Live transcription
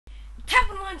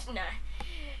No.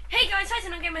 Hey guys,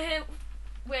 Tyson and Gamer here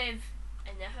with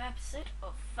another episode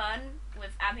of Fun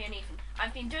with Abi and Ethan.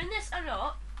 I've been doing this a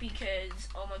lot because,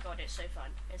 oh my god, it's so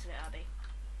fun, isn't it, Abi?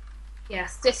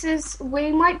 Yes,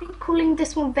 we might be calling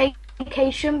this one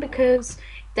vacation because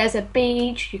there's a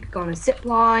beach, you could go on a zip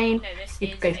line. No, this you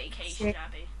is could go vacation,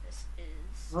 Abi. This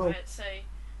is, let's say,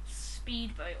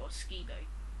 speedboat or ski boat.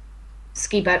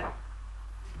 Ski boat.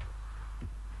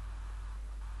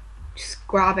 Just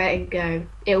grab it and go.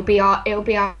 It'll be our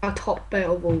top boat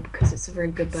of all because it's a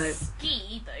very good boat.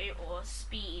 Ski boat or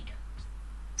speed?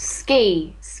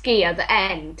 Ski at the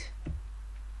end.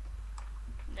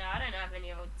 No, I don't have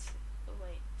any old. Oh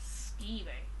wait, ski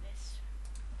boat. This.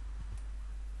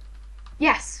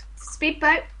 Yes,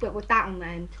 speedboat, but with that on the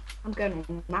end. I'm going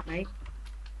on that, mate.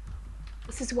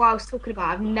 This is what I was talking about.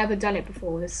 I've never done it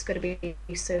before. This is going to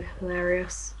be so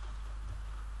hilarious.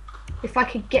 If I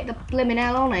could get the blimmin'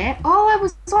 hell on it. Oh, I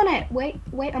was on it. Wait,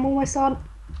 I'm almost on.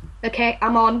 Okay,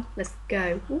 I'm on. Let's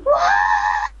go.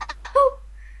 Whoa!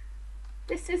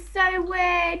 This is so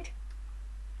weird.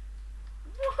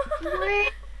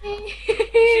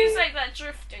 She's like that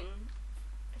drifting.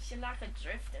 She like a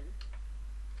drifting.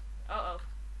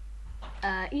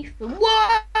 Ethan.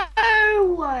 Whoa!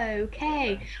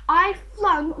 Okay. I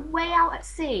flung way out at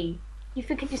sea.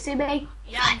 Can you see me?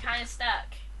 Yeah, I'm kind of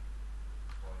stuck.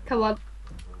 Come on.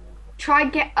 Try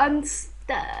and get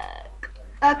unstuck.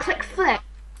 Click flip.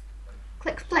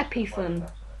 Click flip, Ethan.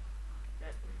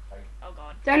 Oh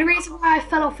god. The only reason why I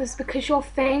fell off is because your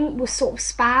thing was sort of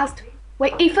spazzed.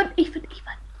 Wait, Ethan.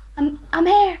 I'm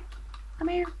here.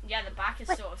 Yeah, the back is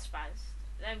sort of spazzed.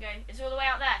 There we go. It's all the way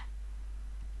out there.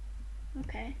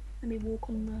 Okay. Let me walk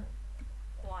on the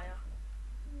Wire.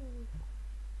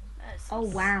 Oh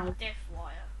wow. Stiff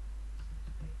wire.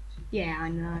 Yeah, I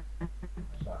know.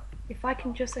 If I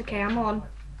can just... Okay, I'm on.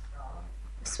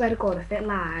 I swear to God, if it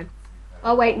lags...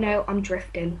 Oh, wait, no, I'm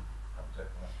drifting.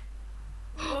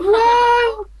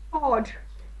 Whoa! God!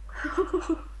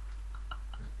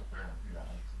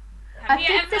 Have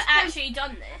you ever actually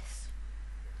done this?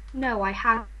 No, I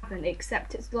haven't,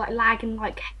 except it's like lagging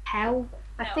like hell.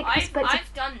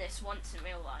 I've done this once in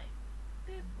real life.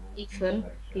 Ethan.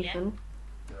 Yeah.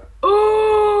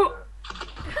 Oh!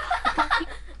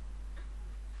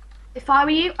 If I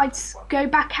were you, I'd go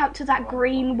back out to that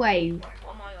green wave.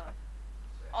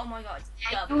 Oh my god.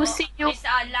 You will see It's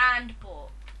our land boat.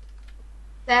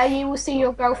 There you will see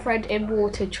your girlfriend in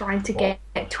water trying to get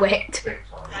to it.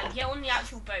 Right, get on the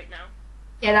actual boat now.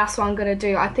 Yeah, that's what I'm going to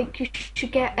do. I think you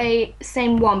should get a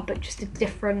same one, but just a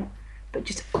different...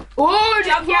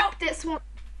 Oh, yep, this one.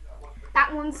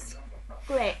 That one's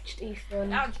glitched, Ethan.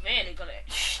 That one's really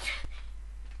glitched.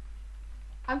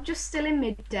 I'm just still in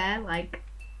mid-air, like...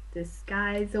 The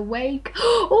sky's awake.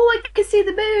 Oh, I can see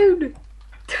the moon.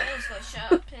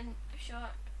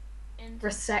 Sharp in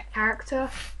Reset character.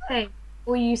 Hey,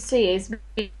 all you see is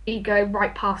me go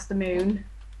right past the moon.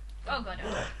 Oh god.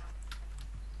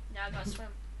 Now I gotta swim.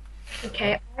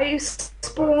 Okay, I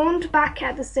spawned back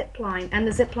at the zip line, and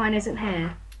the zip line isn't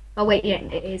here. Oh wait, yeah,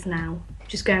 it is now.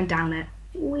 Just going down it.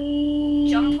 Whee!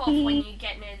 Jump off when you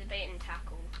get near the bait and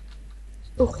tackle.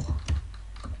 Oh.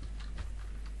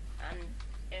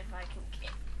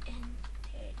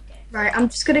 Right, I'm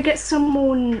just gonna get some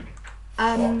more.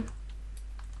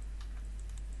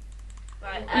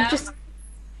 Just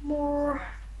more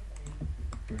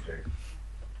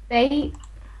bait.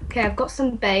 Okay, I've got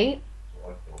some bait.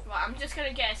 Right, I'm just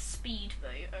gonna get a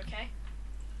speedboat. Okay.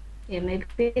 Yeah,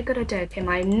 maybe a good idea. Okay,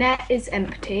 my net is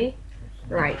empty.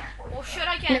 Right. Or should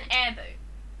I get an airboat?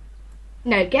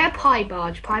 No, get a pie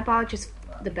barge. Pie barge is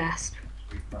the best.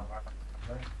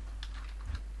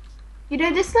 You know,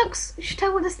 you should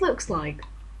tell what this looks like.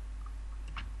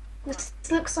 This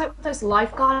looks like those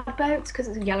lifeguard boats because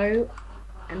it's yellow.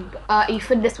 And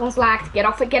Ethan, this one's lagged. Get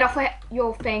off it.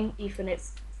 Your thing, Ethan.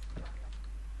 It's.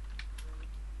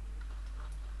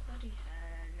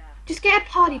 Just get a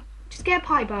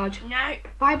pie barge. No.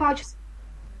 Pie barge.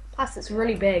 Plus, it's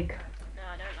really big. No,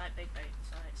 I don't like big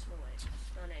boats. I like small boats.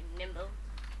 I like nimble.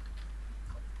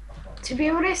 To be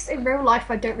honest, in real life,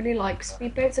 I don't really like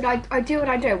speedboats, and I do what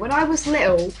I do. When I was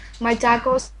little, my dad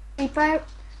got a speedboat,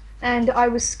 and I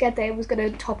was scared that it was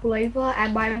going to topple over,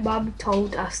 and my mum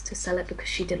told us to sell it because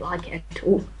she didn't like it at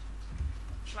all.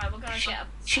 Right, we're going to get a...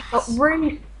 She got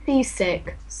really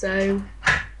seasick, so...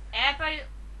 Airboat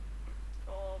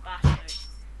or bass boat?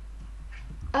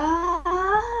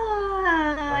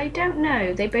 I don't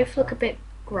know. They both look a bit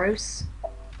gross.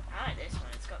 I like this one.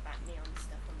 It's got that neon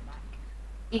stuff on the back.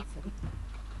 Ethan.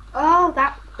 Oh,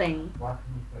 that thing.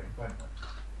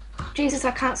 Jesus,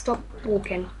 I can't stop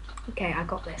walking. Okay, I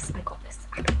got this.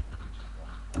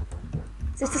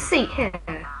 this a seat here?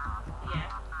 Yeah.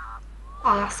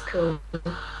 Oh, that's cool.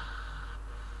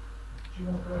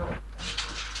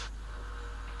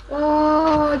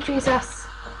 Oh, Jesus.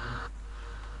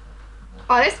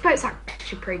 Oh, this boat's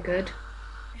actually pretty good.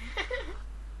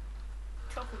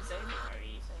 Top was only very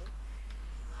easy.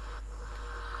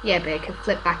 Yeah, but it can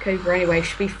flip back over anyway.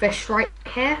 Should we fish right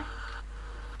here?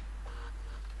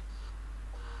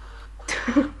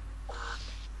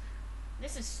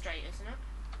 This is straight, isn't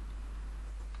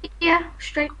it? Yeah,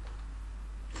 straight.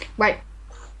 Right.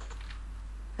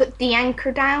 Put the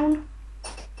anchor down.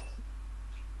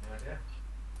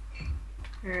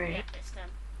 Alright. Yeah, it's done.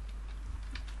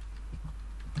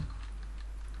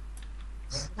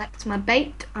 Select my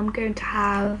bait. I'm going to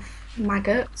have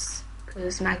maggots,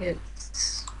 because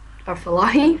maggots are for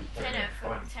life.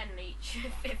 10 each,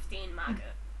 15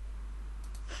 maggot.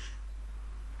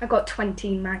 I got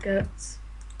 20 maggots.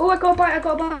 Oh, I got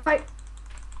a bite.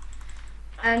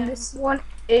 And this one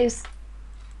is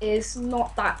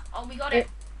not that. Oh, we got it.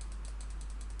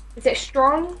 Is it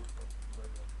strong? No,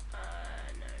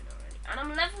 not really. And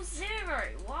I'm level 0.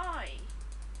 Why?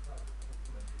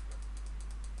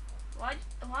 Why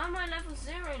am I level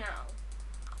 0 now?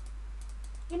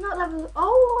 You're not level.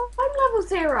 Oh, I'm level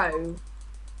 0.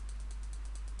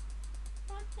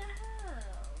 What the hell?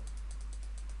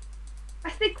 I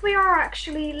think we are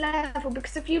actually level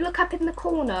because if you look up in the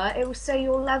corner, it will say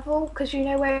your level because you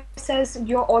know where it says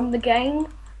you're on the game.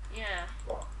 Yeah.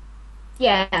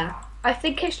 Yeah, I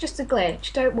think it's just a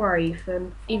glitch. Don't worry,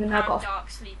 Ethan. Even though Dark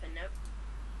sleeping, nope.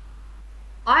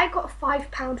 I got a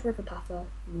 £5 river puffer.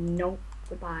 Nope.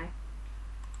 Goodbye.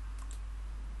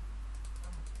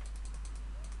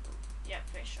 Yeah,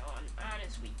 fish on. And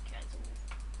it's weak as all.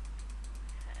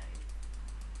 Okay.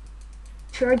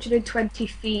 220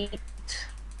 feet.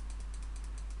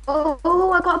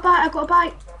 Oh, I got a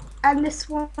bite. And this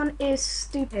one is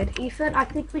stupid. Ethan, I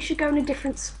think we should go in a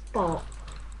different spot.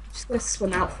 Just gonna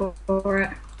swim out for it.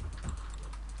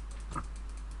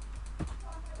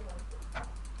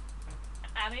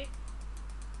 Abby?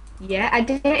 Yeah, I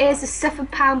did. It is a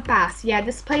 £7 bass. Yeah,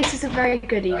 this place isn't very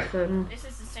good, Ethan. This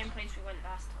is the same place we went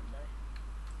last time,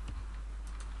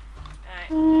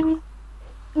 though. Alright.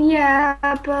 Yeah,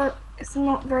 but it's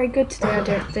not very good today, I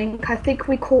don't think. I think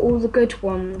we caught all the good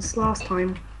ones last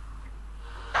time.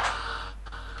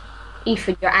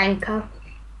 Ethan, your anchor.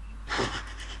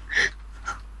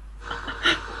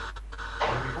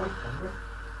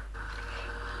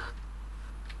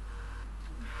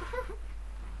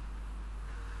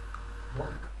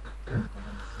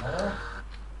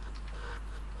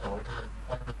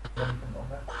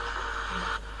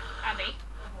 Abby?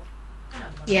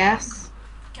 Yes.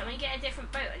 Can we get a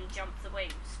different boat and jump the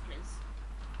waves, please?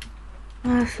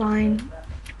 Oh, fine.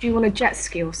 Do you want a jet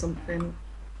ski or something?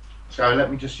 So let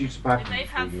me just use the We bathroom. both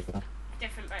have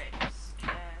different boats.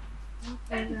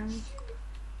 Okay, then.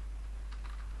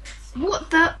 What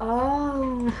the?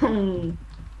 Oh.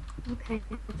 Okay,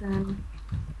 then.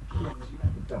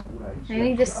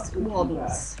 Only this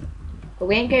once. But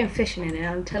we ain't going fishing in it,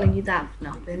 I'm telling you that for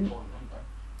nothing.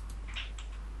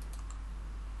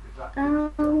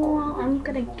 Oh, I'm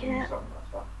gonna get...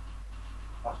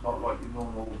 That's not like your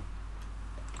normal.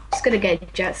 Just gonna get a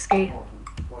jet ski.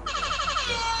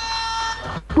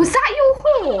 Was that your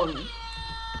horn?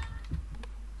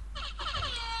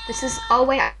 This is... Oh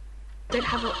wait, I don't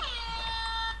have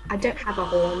a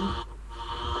horn.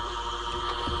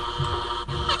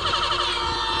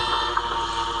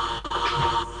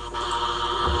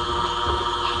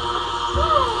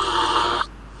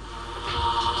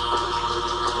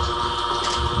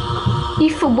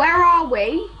 Ethan, where are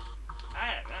we?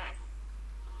 I don't know.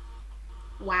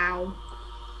 Wow.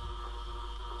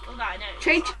 All that I know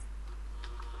is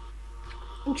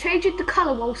I'm changing the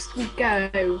colour whilst we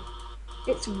go.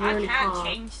 It's really I can't hard.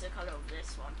 change the colour of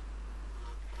this one.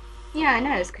 Yeah, I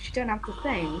know, it's because you don't have the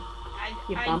thing.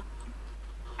 You bum.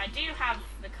 I do have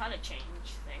the colour change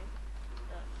thing.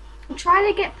 I'm trying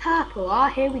to get purple. Ah,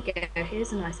 here we go.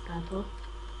 Here's a nice purple.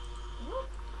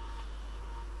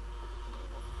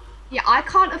 Yeah, I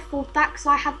can't afford that because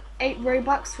I have 8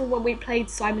 Robux for when we played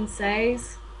Simon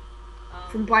Says.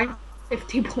 From buying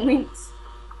 50 points.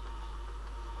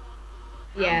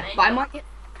 Yeah, but I might get...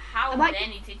 How might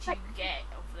many did you get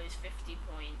of those 50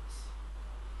 points?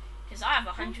 Because I have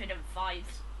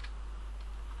 105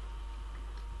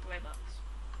 Robux.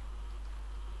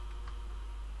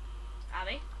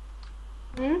 Abby?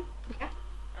 Yeah? Oh,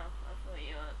 I thought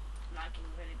you were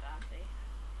lagging really badly.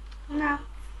 No.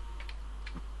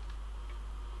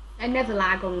 I never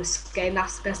lag on this game,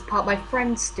 that's the best part. My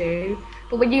friends do.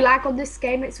 But when you lag on this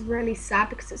game, it's really sad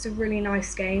because it's a really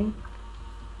nice game.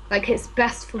 Like, it's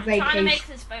best for I'm trying to vacation. make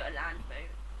this boat a land boat,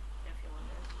 if you're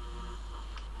wondering.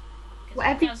 'Cause it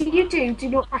Whatever does you work. do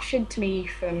not rush into me,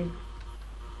 Ethan.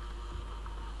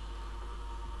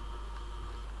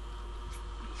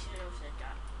 You should have said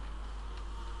that.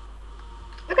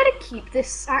 We're gonna keep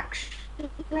this,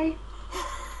 actually.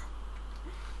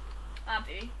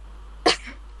 Abby,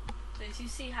 did you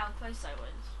see how close I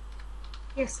was?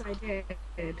 Yes, I did.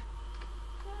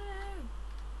 Whoa,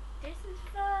 this is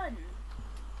fun.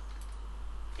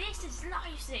 This is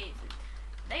life saving.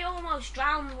 They almost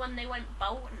drowned when they went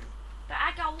boating, but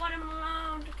I got one of them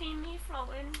alone to keep me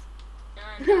floating.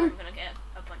 And now I'm gonna get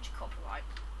a bunch of copyright.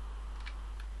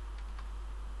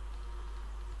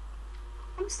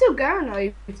 I'm still going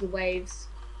over the waves.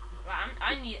 Right,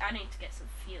 I need to get some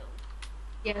fuel.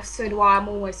 Yeah, so do I. I'm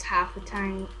almost half a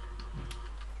tank.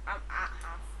 I'm at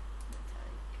half the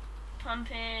tank.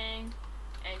 Pumping,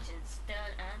 engines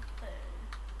done and burn.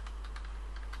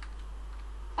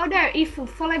 Oh no, Ethan,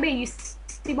 follow me. You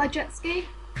see my jet ski?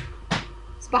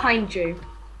 It's behind you.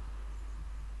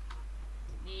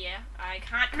 Yeah, I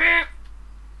can't.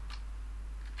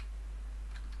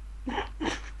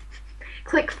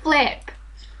 Click flip.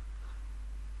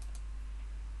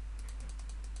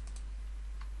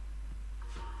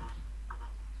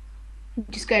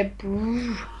 Just go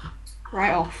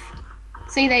right off.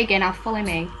 See there again, now follow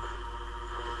me.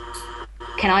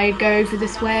 Can I go over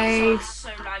this wave? So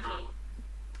laggy.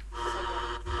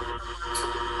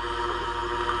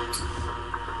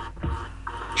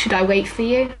 Should I wait for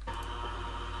you?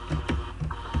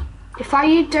 If I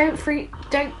you don't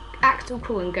act all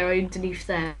cool and go underneath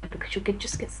there because you'll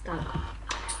just get stuck.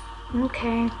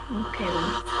 Okay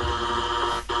then.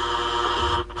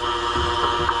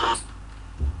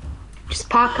 Just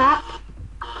park up.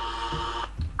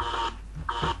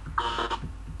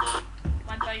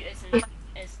 My boat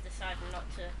is deciding not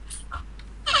to.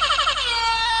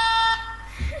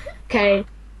 Okay.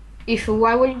 Ethan,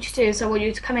 what I want you to do is I want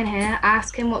you to come in here,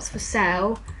 ask him what's for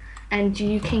sale, and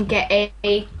you can get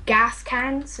a gas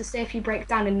can. So say if you break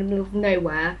down in the middle of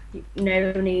nowhere,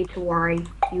 no need to worry,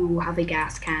 you will have a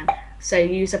gas can. So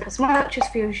use up as much as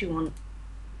fuel as you want.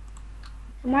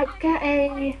 I might get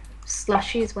a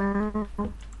slushy as well.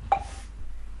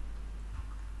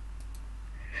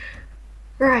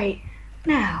 Right,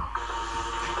 now.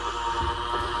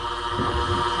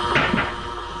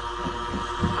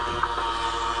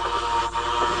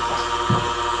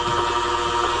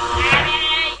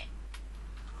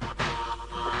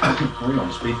 Are we on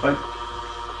a speedboat?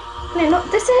 No,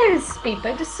 not this is a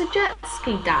speedboat, this is a jet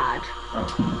ski, Dad.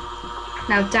 Oh.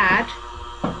 Now, Dad,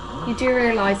 you do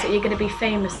realise that you're going to be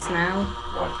famous now,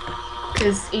 Right.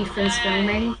 because Ethan's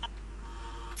filming.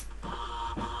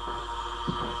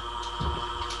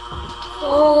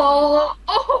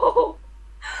 Oh!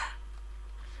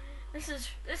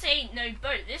 This ain't no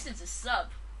boat. This is a sub.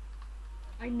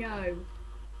 I know.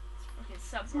 It's fucking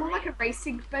sub. It's more like a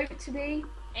racing boat to me.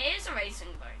 It is a racing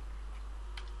boat.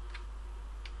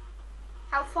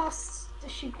 How fast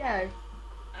does she go?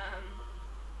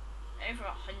 Over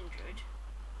 100.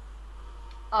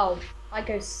 Oh, I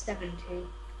go 70.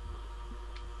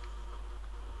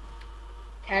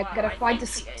 Okay, Wow, I'm gonna I find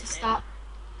think she to goes start.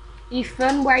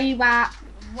 Ethan, where are you at?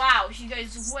 Wow, she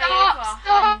goes way Stop, over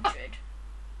stop. 100.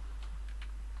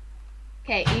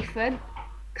 Okay, Ethan,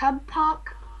 come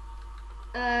park.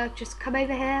 Just come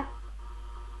over here.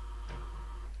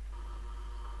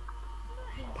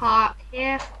 Park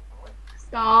here.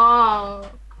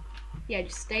 Stop. Yeah,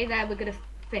 just stay there. We're gonna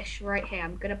fish right here.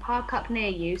 I'm gonna park up near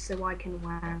you so I can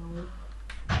wow.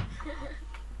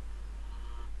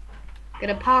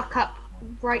 Gonna park up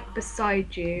right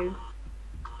beside you.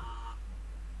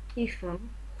 Ethan.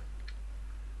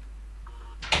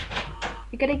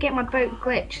 You're gonna get my boat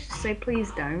glitched, so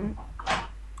please don't.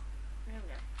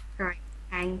 Right,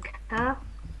 anchor.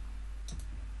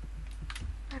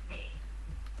 Okay.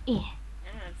 Yeah.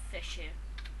 I'm gonna fish you.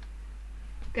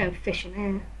 Go fishing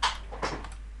here.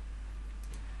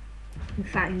 In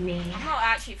fact, me. I'm not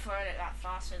actually throwing it that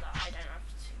fast so that I don't have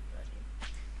to bloody.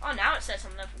 Oh, now it says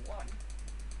I'm level 1.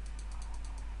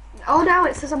 Oh, now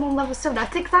it says I'm on level 7. I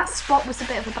think that spot was a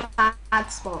bit of a bad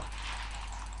spot.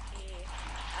 Yeah.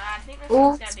 I think this Oh,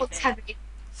 one's this gonna one's be heavy. big.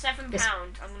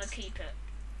 £7. I'm gonna keep it.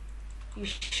 You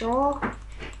sure?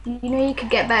 You know you could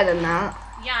get better than that.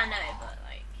 Yeah, I know, but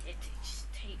like it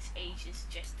just takes ages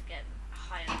just to get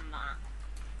higher than that.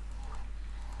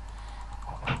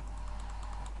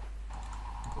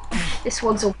 This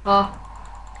one's all par.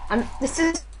 This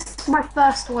is my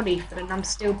first one, Ethan, and I'm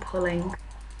still pulling.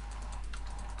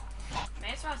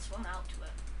 May as well swim out to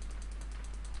it.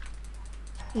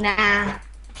 Nah.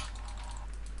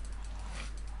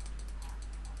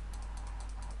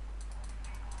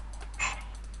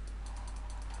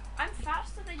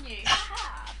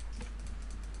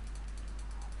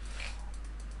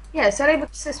 Yeah, so only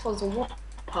because this was a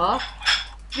whopper.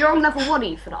 You're on level 1,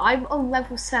 Ethan. I'm on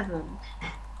level 7.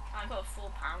 I got a £4.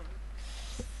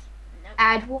 Nope.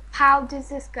 And what pound is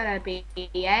this gonna be,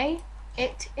 eh?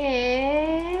 It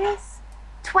is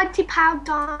 £20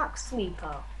 Dark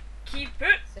Sleeper. Keep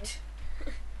it.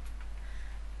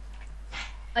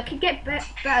 I could get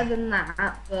better than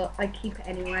that, but I keep it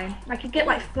anyway. I could get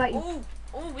like 30. Oh,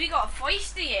 we got a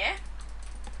feisty here.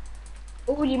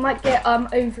 Oh, you might get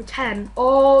over 10.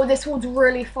 Oh, this one's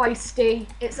really feisty.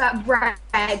 It's that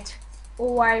red.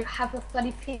 Oh, I have a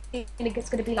funny feeling it's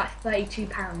gonna be like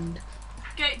 £32.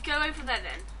 Go over there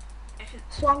then. If it's,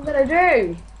 That's what I'm gonna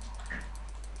do.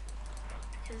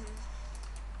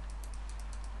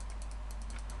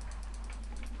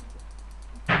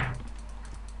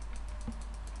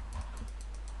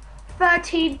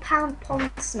 £13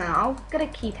 pond smell. Gonna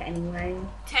keep it anyway.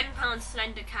 £10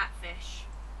 slender catfish.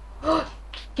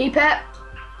 Keep it.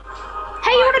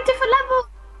 Hey, you're on a different level.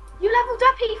 You leveled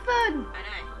up, Ethan. I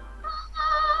know.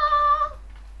 Ah.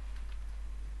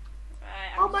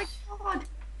 Right, Oh my god.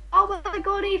 Oh my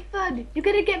god, Ethan. You're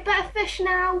gonna get better fish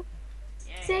now.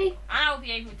 Yeah. See? And I'll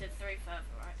be able to throw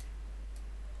further, right?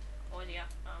 Or yeah.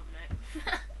 Oh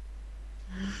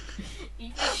no.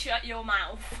 You can shut your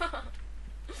mouth.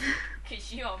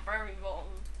 Because you are very wrong.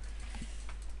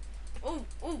 Oh,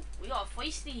 we got a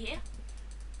feisty here.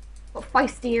 Got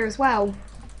feisty here as well.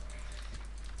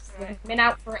 Right. Been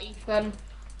out for it, Ethan.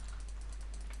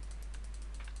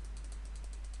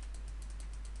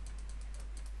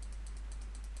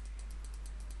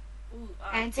 Ooh,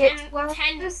 And 10, it was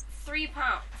 £3,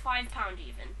 £5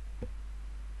 even.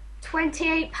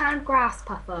 £28 grass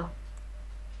puffer.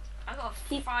 I got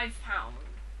 £5.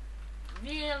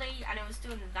 Really? And it was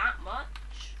doing that much?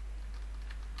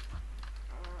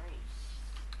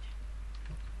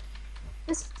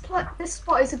 This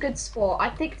spot is a good spot. I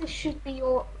think this should be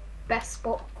your best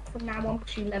spot from now on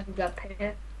because you leveled up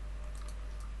here.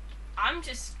 I'm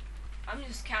just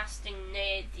casting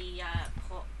near the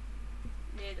port.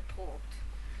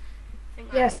 I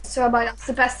think Yes, so that's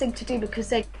the best thing to do because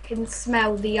they can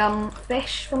smell the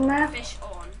fish from there. Fish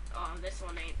on. Oh, this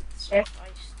one ain't so Yeah.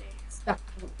 feisty. Stuff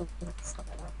like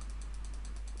that.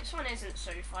 This one isn't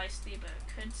so feisty, but it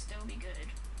could still be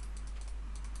good.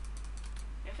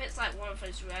 If it's like one of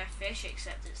those rare fish,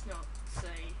 except it's not, so...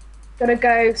 Gotta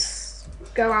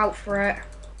go out for it.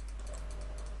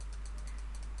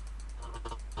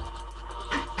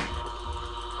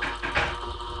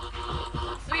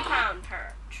 £3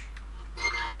 perch.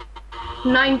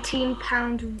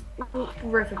 £19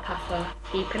 river puffer.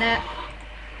 Keeping it.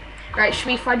 Right, should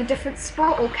we find a different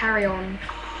spot or carry on?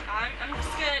 I'm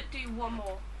just gonna do one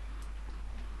more.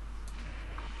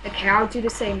 Okay, I'll do the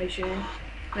same as you.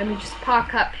 Let me just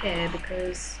park up here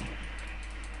because...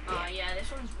 Yeah, this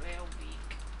one's real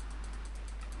weak.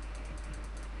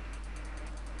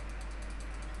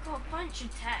 Got a bunch of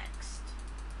text.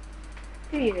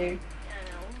 Do you? Yeah,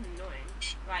 they're all annoying.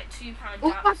 Right, £2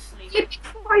 Oh, dark sleep. you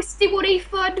feisty one,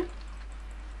 Ethan!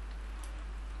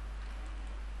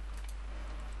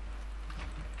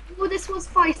 Oh, this was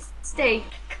feisty.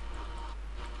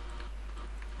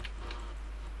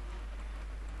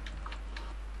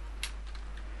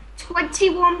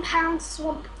 £21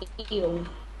 swamp eel.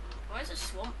 Why is a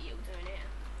swamp eel doing here?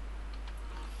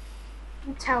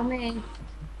 You tell me.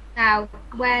 Now,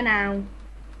 where now?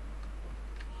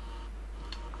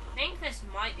 I think this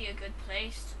might be a good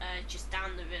place, just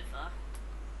down the river.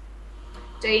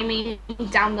 Do you mean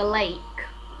down the lake?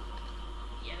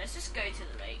 Yeah, let's just go to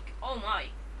the lake. Oh my.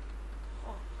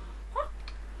 Oh. Huh?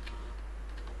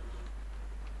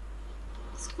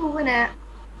 It's cool, innit?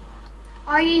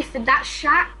 Oh, Ethan, that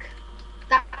shack,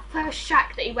 that first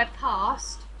shack that you went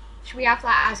past, should we have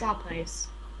that as our place?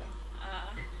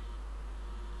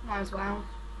 Might as well.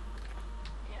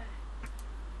 Yeah.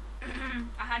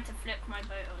 I had to flip my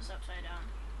boat, it was upside down.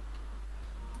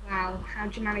 Wow,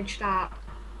 how'd you manage that?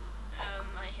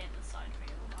 I hit the side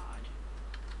real hard.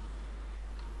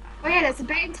 Oh yeah, there's a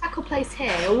bait and tackle place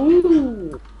here.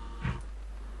 Ooh.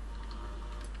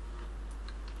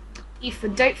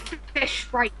 Ethan, don't fish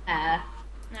right there.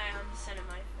 No, I'm sending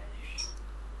my fish.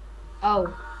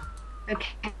 Oh.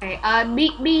 Okay,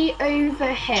 meet me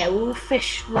over here. We'll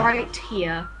fish right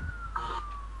here.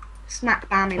 Smack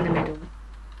bam in the middle.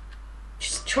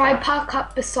 Just try and park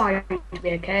up beside me,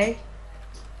 okay?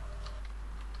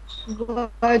 Oh,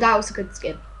 that was a good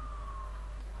skip.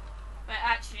 But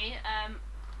actually, I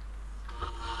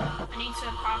need to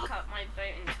park up my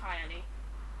boat entirely.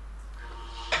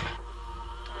 I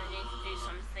need to do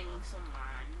some things on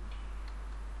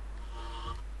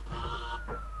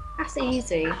land. That's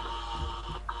easy.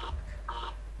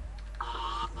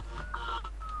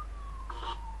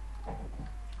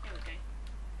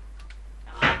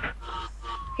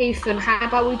 Ethan, how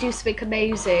about we do something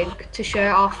amazing to show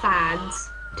our fans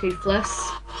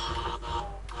Toothless? Yeah,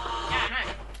 I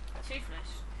know. Toothless.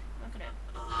 Look at him.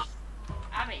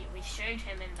 Abby, we showed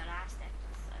him in the last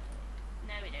episode.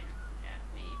 No, we didn't. Yeah,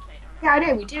 we played on it. Yeah, I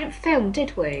know, we didn't film,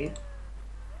 did we?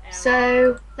 Yeah,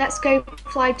 So, let's go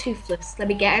fly Toothless. Let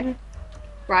me get him.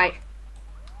 Right.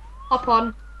 Hop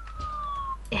on.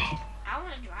 I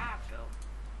want to drive, though.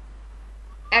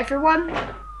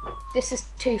 Everyone, this is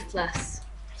Toothless.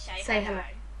 Say hello.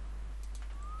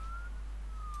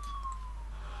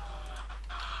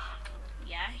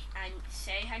 Yeah, and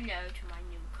say hello to my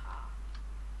new car.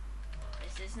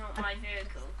 This is not my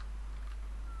vehicle.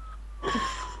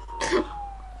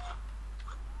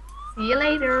 See you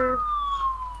later.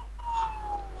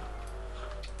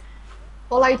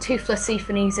 Follow Toothless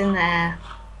Ethan, he's in there.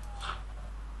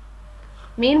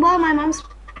 Meanwhile, my mum's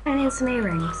putting in some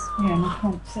earrings. Yeah, and I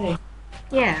can't see.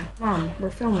 Yeah, Mum, we're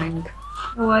filming.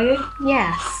 Oh, are you?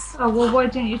 Yes. Oh, well, why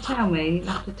didn't you tell me? You'd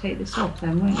have to take this off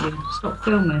then, won't you? Stop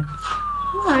filming.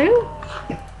 No.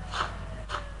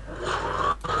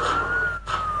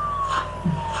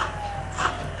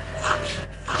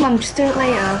 Mum, just do it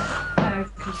later. No,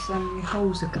 because your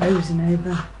holes are closing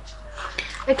over.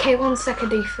 Okay, 1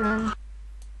 second, Ethan.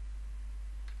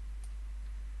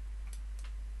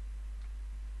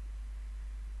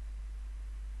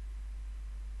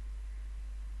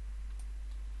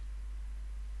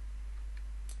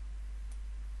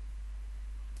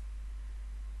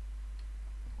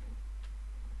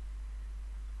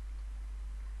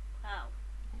 Oh.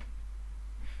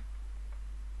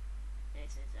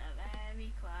 This is a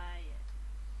very quiet.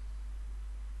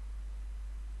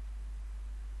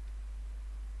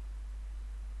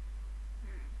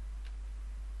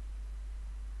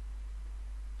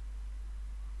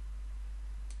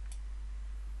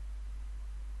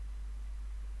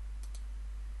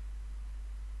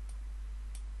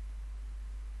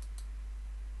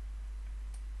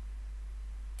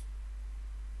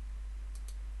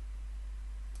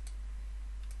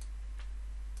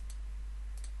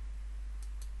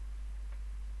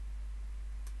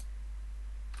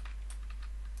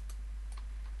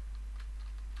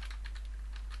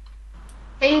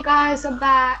 Hey guys, I'm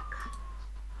back.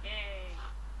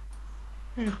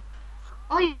 Yay.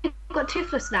 Oh, you've got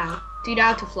Toothless now. Do you know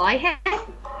how to fly him?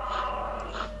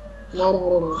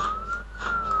 Whoa.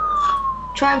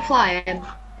 Try and fly him.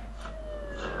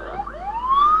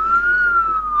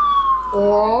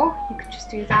 Or you could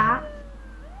just do that.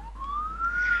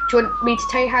 Do you want me to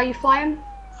tell you how you fly him?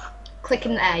 Click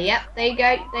in the air. Yep, there you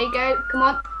go. There you go. Come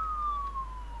on.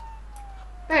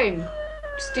 Boom.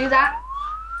 Just do that.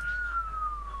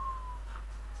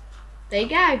 There you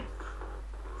go.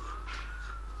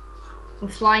 I'm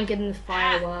flying in the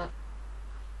firework.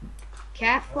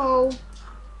 Careful.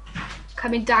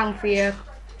 Coming down for you.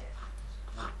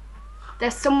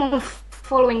 There's someone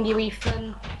following you,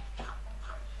 Ethan.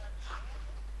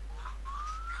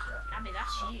 Abby,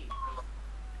 that's you.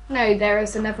 No, there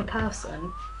is another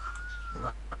person.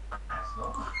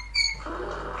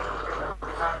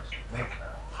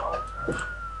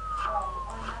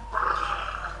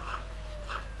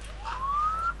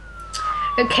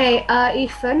 Okay,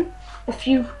 Ethan, if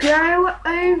you go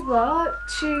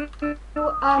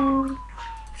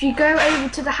over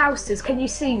to the houses, can you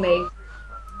see me? Not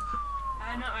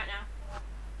right now.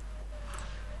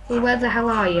 Well, where the hell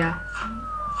are you?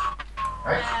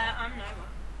 I'm nowhere.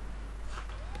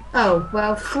 Oh,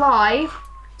 well, fly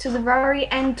to the very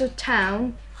end of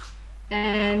town,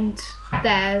 and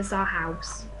there's our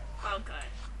house. Okay.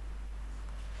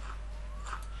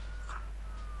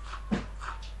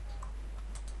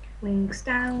 Wings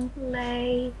down,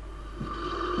 lay.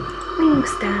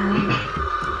 Wings down.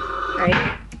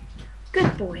 Right.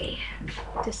 Good boy.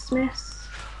 Dismiss.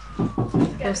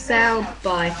 For sale,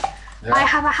 bye. Yeah. I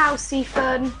have a house,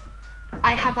 Ethan.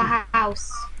 I have a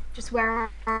house. Just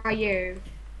where are you?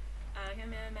 Give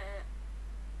me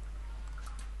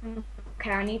a minute. Okay,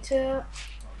 I need to...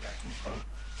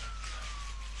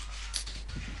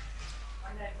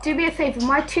 Do me a favour,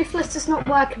 my Toothless is not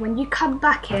working. When you come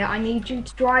back here, I need you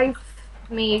to drive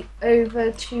me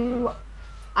over to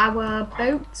our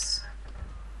boats.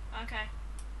 Okay.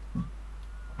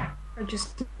 I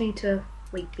just need to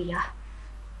wait for you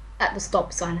at the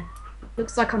stop sign.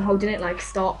 Looks like I'm holding it like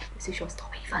stop. This is your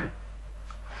stop, Ethan.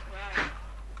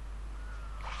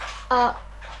 Right.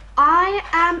 I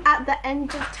am at the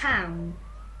end of town.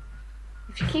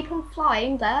 If you keep on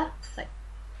flying there,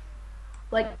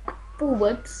 like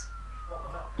forwards,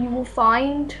 you will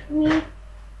find me.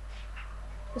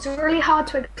 It's really hard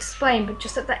to explain, but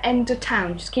just at the end of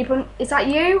town. Just keep on. Is that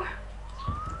you,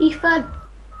 Ethan?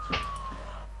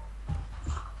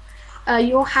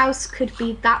 Your house could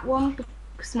be that one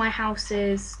because my house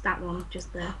is that one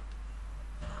just there.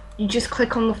 You just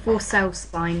click on the for sale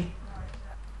sign.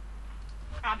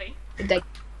 Abby.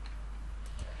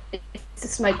 It's a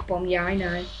smoke bomb, yeah, I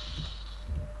know.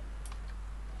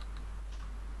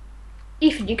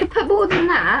 Ethan, you could put more than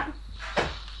that.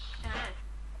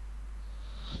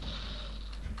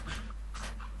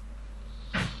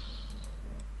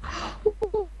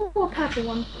 Oh, a purple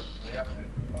one.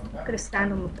 Gotta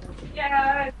stand on the purple. Yeah,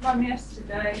 I had one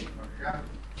yesterday.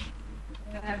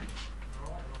 Yeah.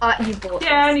 You bought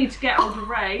Yeah, I this. need to get all the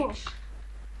rage.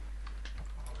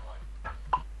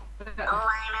 I'm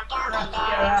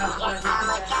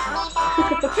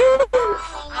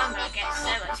gonna get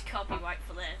so much copyright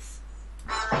for this.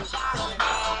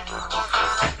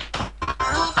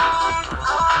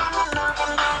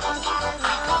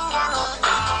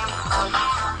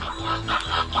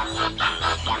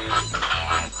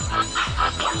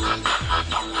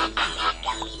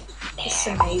 It's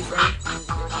amazing.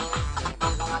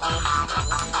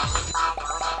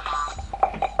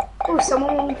 Oh,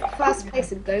 someone won first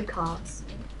place in go-karts.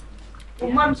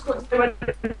 Well, Mum's got to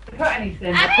put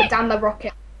anything. I put down the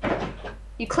rocket.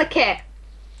 You click it.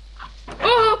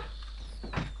 Oh!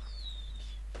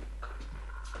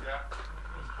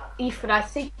 Ethan, I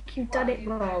think you've done it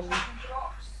wrong.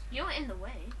 You're in the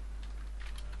way.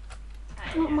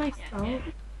 It's not my fault.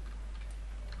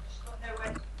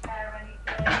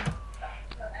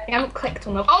 You haven't clicked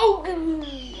on the. Oh!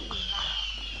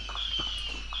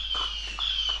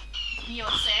 You're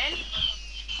saying?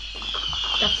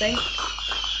 Nothing.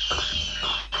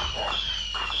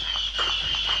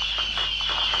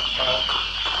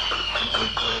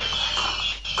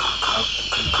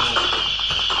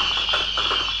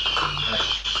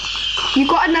 You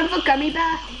got another gummy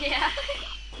bear? Yeah.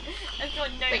 I've got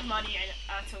no money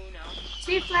at all now.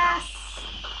 Toothless.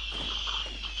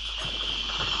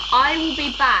 I will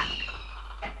be back.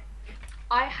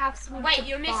 I have some. Wait,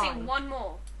 you're missing one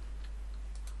more.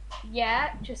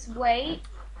 Yeah, just wait.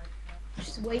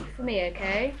 Just wait for me,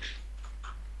 okay?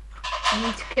 You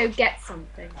need to go get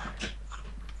something.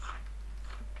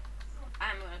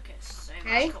 I'm gonna get so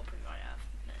Okay. much copyright out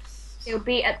of this. It'll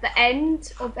be at the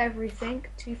end of everything.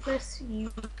 Toothless,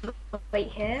 you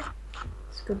wait here.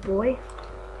 It's a good boy.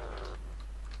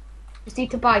 Just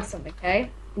need to buy something,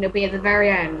 okay? And it'll be at the very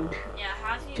end. Yeah,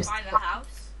 how do you Just buy the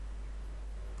house?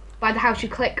 By the house, you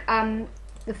click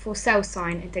the for sale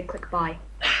sign and then click buy.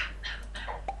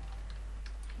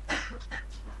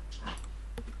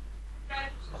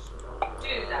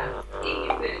 Do that. Eat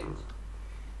your food.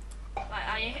 Right,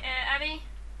 are you here, Abby?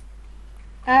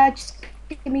 Just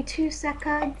give me 2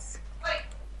 seconds.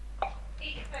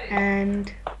 Eat your food.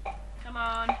 And Come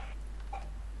on.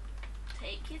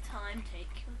 Take your time, take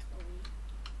your time.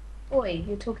 boy,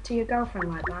 you talk to your girlfriend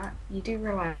like that. You do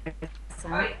realise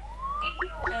that.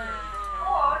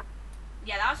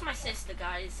 Yeah, that was my sister,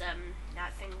 guys.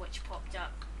 That thing which popped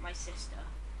up, my sister.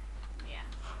 Yeah.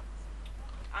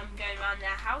 I'm going around their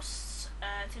house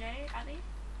today, Abby.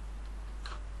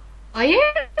 Are you?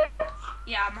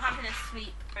 Yeah, I'm having a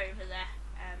sleep over there.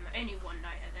 Only one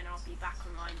night, and then I'll be back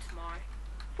online tomorrow.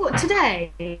 What,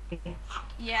 today?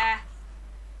 Yeah.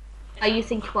 Are you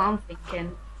thinking what I'm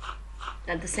thinking?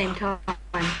 At the same time?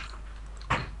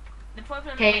 The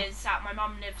problem Okay. is that my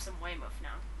mum lives in Weymouth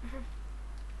now.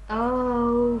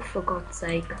 Oh, for God's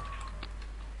sake.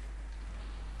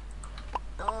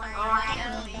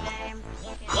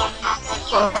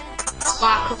 Oh,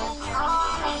 sparkle.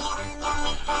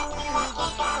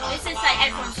 This is like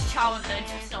everyone's childhood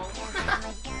song.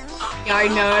 Yeah, I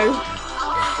know.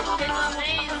 It's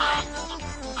amazing.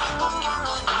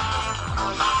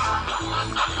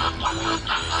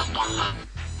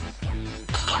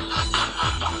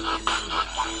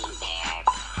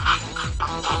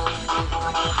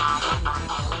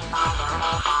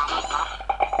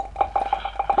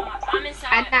 I'm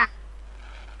inside. And now,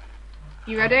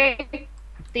 you ready?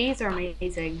 These are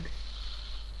amazing.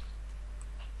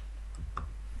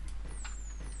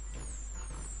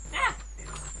 Ah!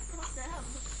 What the hell?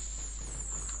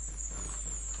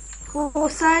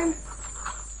 Also,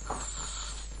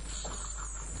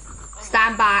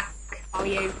 stand back. Are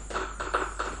you?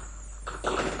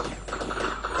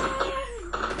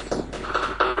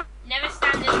 Never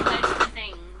stand this close to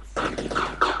things.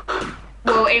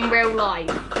 Well, in real life.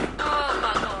 Oh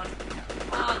my god.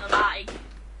 Oh, the lag.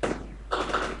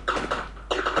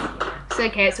 It's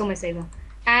okay, it's almost over.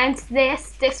 And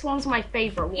this one's my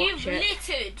favourite. You've Watch it.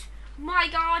 littered my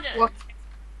garden.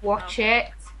 Watch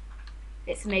it.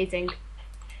 It's amazing.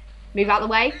 Move out the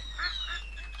way.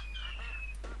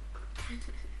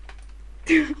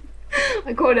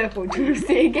 I can't afford to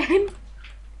see again.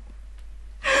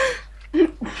 I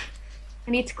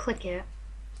need to click it.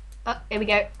 Oh, here we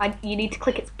go. You need to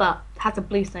click its butt. It has a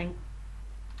blue thing.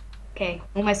 Okay,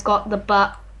 almost got the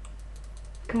butt.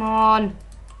 Come on.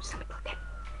 Just let me click it.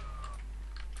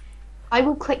 I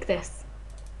will click this.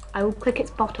 I will click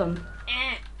its bottom.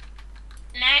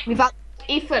 Without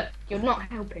Ethan, you're not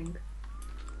helping.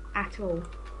 At all.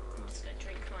 I'm just gonna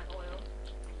drink my oil.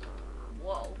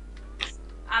 Whoa.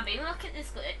 Abby, look at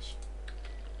this glitch.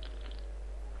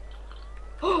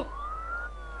 Oh!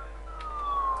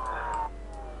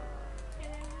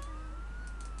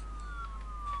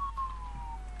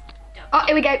 Oh,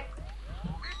 here we go.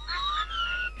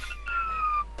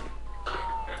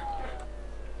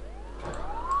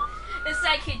 It's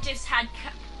like he just had.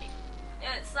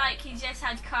 It's like he just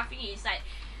had coffee. He's like,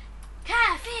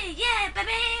 coffee, yeah,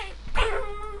 baby.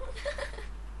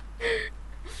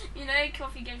 You know,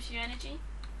 coffee gives you energy.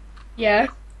 Yeah.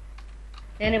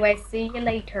 Anyway, see you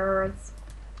later.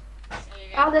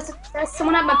 Oh, there's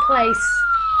someone at my place.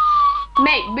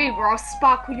 Mate, move or I'll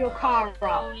sparkle your car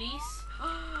up. Police.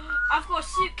 I've got a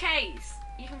suitcase.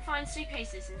 You can find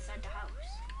suitcases inside the house.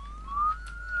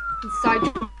 Inside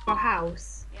your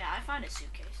house? Yeah, I found a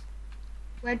suitcase.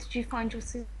 Where did you find your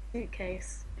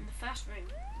suitcase? In the first room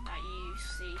that you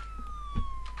see.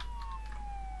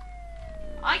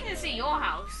 I can see your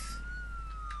house.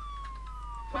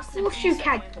 Of course you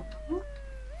can.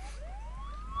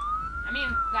 I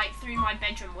mean, like, through my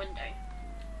bedroom window.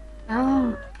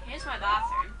 Oh. Here's my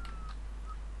bathroom.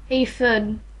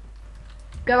 Ethan,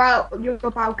 go out your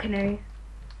balcony.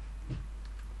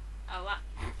 Oh, what?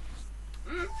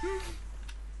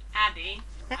 Abby,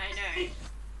 I know.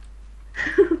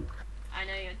 I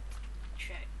know your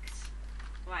tricks.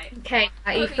 Right. Okay,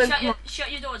 Okay, Ethan,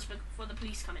 shut your doors before the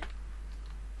police come in.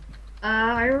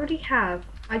 I already have.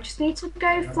 I just need to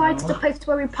go fly to the place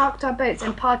where we parked our boats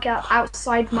and park it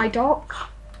outside my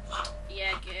dock.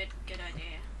 Yeah, good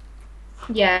idea.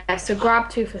 Yeah, so grab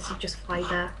Toothless and just fly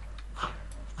there.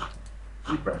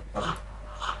 Eat breakfast.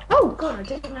 Oh god, I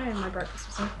didn't know my breakfast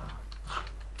was on.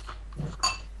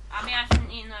 Abby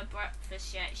hasn't eaten her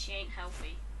breakfast yet. She ain't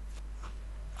healthy.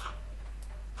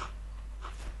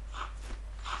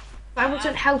 If I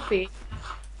wasn't healthy,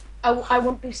 I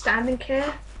wouldn't be standing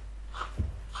here.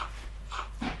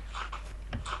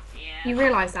 Yeah. You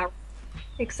realise that?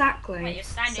 Exactly. Wait, you're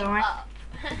standing So up.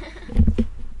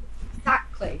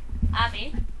 Exactly.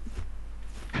 Abby,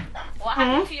 what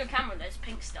happened to your camera? There's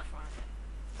pink stuff on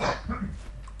it.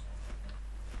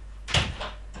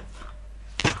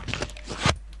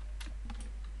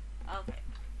 Okay.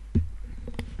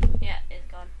 Yeah, it's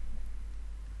gone.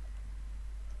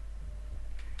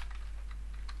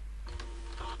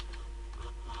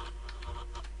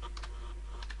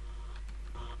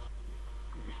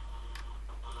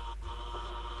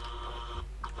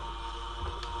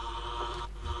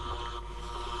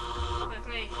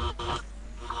 Quickly.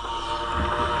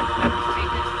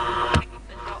 Take this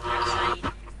and drop outside.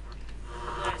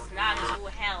 Because that is all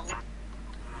hell.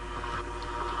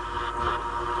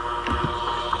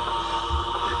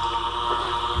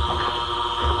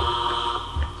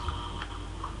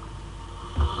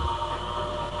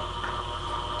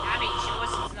 Abby, show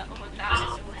us that is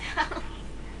all hell.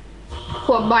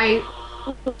 What,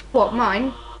 mine?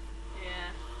 Yeah,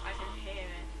 I can hear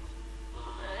it.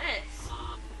 Look at this.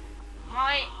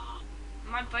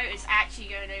 My boat is actually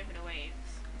going over the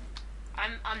waves.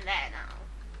 I'm there now.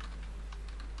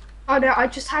 Oh no, I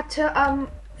just had to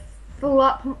fill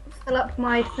up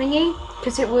my thingy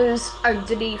because it was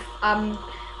underneath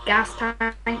gas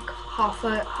tank, half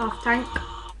tank.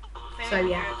 So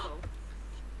Very yeah. miracle.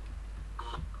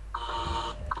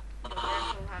 The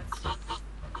miracle has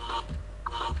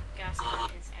gas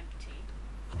tank is empty.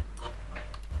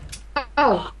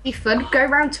 Oh, Ethan, go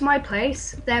round to my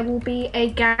place. There will be a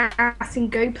gas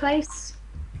and go place.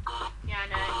 Yeah, I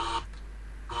know.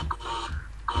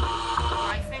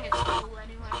 My thing is full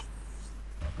anyway.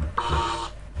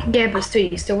 Yeah, but still,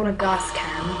 you still want a gas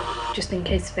can just in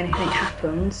case if anything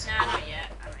happens. Nah, not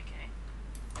yet. I'm okay.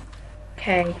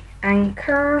 Okay,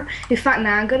 anchor. In fact,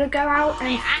 now I'm gonna go out I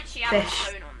and actually have a fish.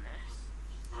 phone on this.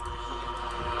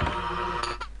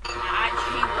 It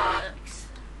actually works.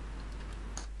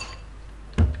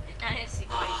 And it's the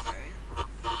iPhone.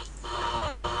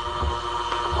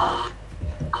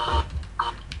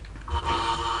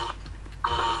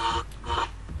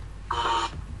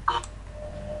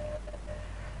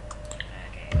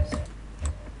 Okay, so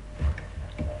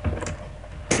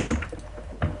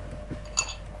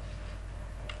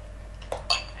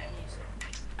I'm using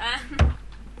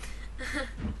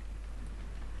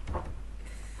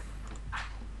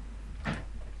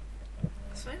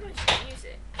am I just gonna use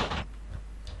it?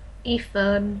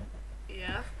 Ethan.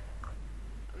 Yeah.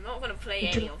 I'm not gonna play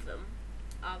Would any you- of them.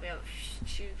 I'll be a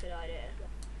stupid idea.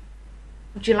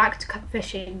 Would you like to come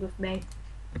fishing with me?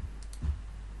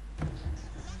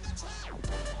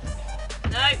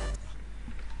 No!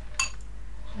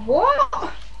 What?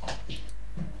 I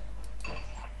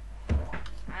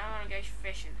don't wanna go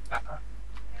fishing.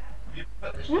 You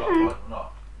put this Mhm. top on or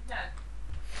not?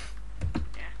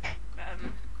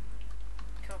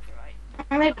 Copyright.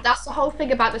 I mean, that's the whole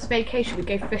thing about this vacation. We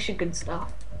go fishing and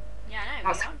stuff. Yeah, I know,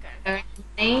 That's we are going.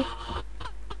 me. Well,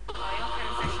 you're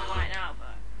going fishing right now,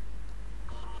 but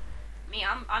me,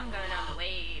 I'm going down the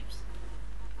waves.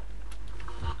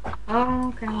 Oh,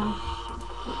 okay.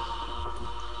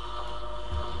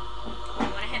 You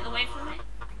wanna hit the wave for me?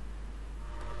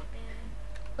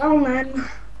 Go on then.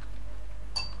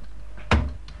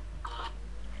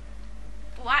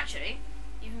 Well, actually,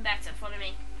 even better. Follow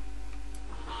me.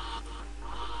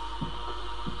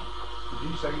 Did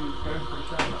you say you was going for a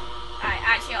shower? Alright,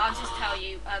 actually, I'll just tell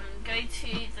you. Go to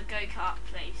the go-kart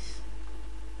place.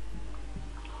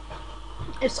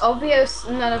 It's obvious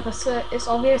none of us. It's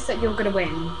obvious that you're gonna win.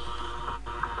 You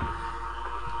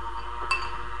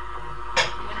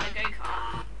want a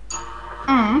go-kart?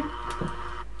 Mm.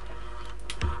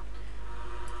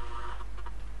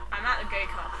 I'm at the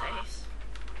go-kart place.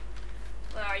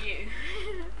 Where are you?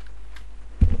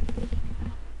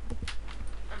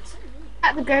 I'm so mean.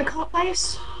 At the go-kart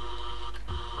place.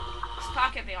 Just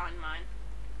park it behind mine.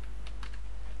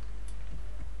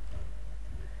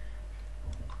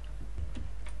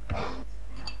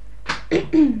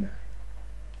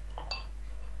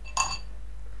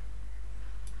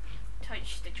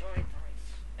 Touch the joy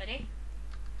voice. Ready?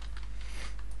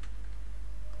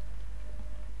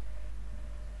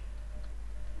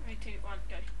 Three, two, one,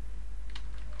 go.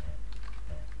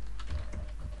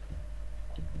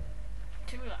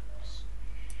 Two laps.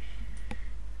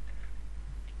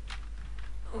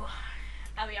 Ooh.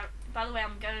 Abby, by the way,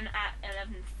 I'm going at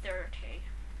 11:30.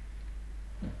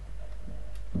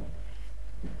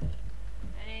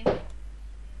 Ready?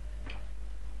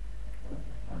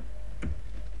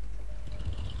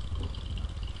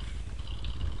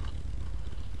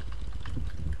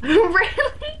 Really?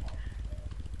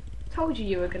 Told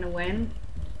you were gonna win.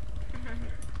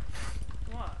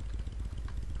 What?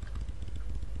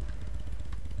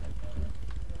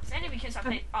 It's only because I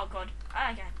played. Oh god.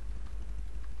 Again.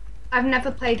 I've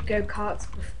never played go-karts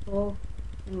before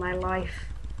in my life.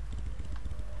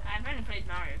 I've only played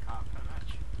Mario Kart so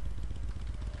much.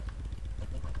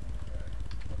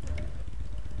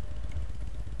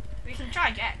 We can try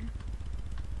again.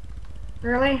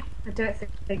 Really? I don't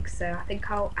think so. I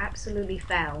think I'll absolutely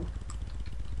fail.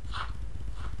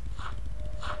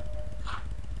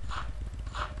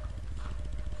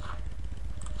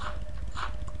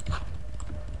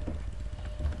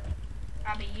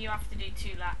 Abby, you have to do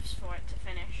 2 laps for it to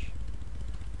finish.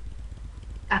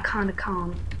 I kinda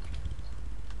can't.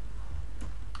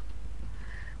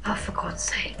 Oh, for God's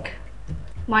sake.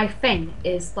 My thing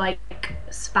is like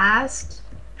spazzed.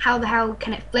 How the hell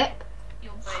can it flip?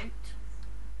 Your boat.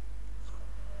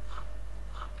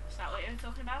 Is that what you're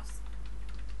talking about?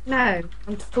 No,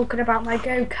 I'm talking about my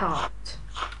go-kart.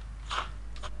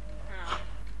 Oh.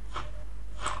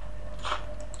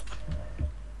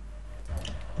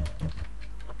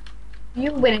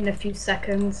 You'll win in a few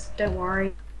seconds, don't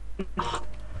worry.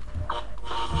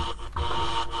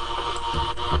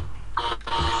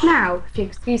 Now, if you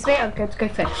excuse me, I'm going to go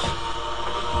fish.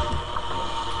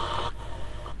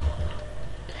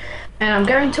 And I'm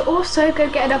going to also go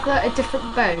get a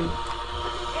different boat.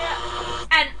 Yeah.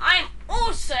 And I'm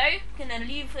also gonna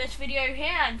leave this video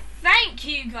here and thank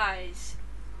you guys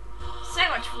so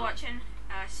much for watching.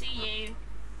 I'll see you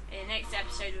in the next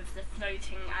episode of the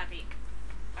Floating Abby.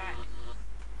 Alright.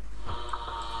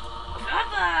 Bye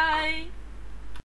bye!